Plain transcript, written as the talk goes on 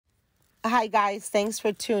Hi guys, thanks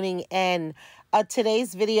for tuning in.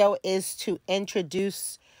 Today's video is to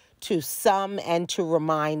introduce to some and to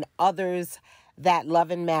remind others that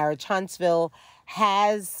Love and Marriage Huntsville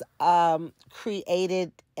has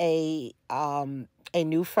created a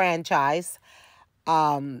new franchise.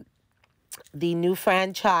 The new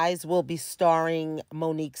franchise will be starring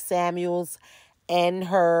Monique Samuels and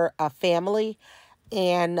her family.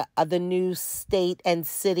 And the new state and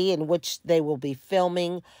city in which they will be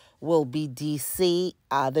filming will be DC.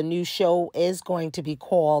 The new show is going to be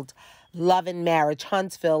called Love and Marriage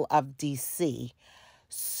Huntsville of DC.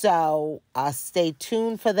 So stay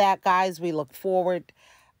tuned for that, guys. We look forward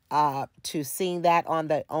to seeing that on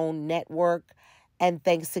their own network. And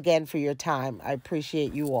thanks again for your time. I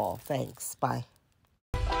appreciate you all. Thanks. Bye.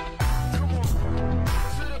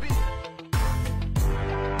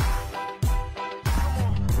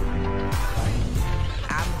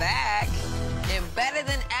 I'm back and better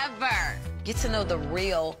than ever. Get to know the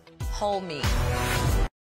real whole me.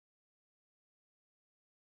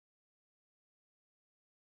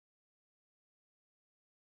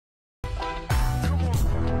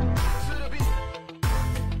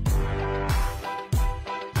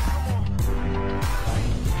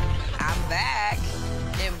 I'm back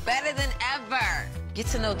and better than ever. Get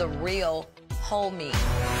to know the real whole me.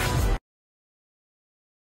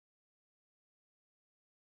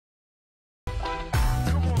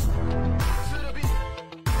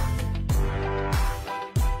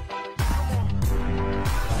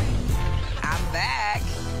 I'm back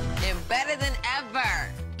and better than ever.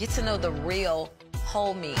 Get to know the real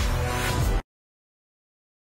whole me.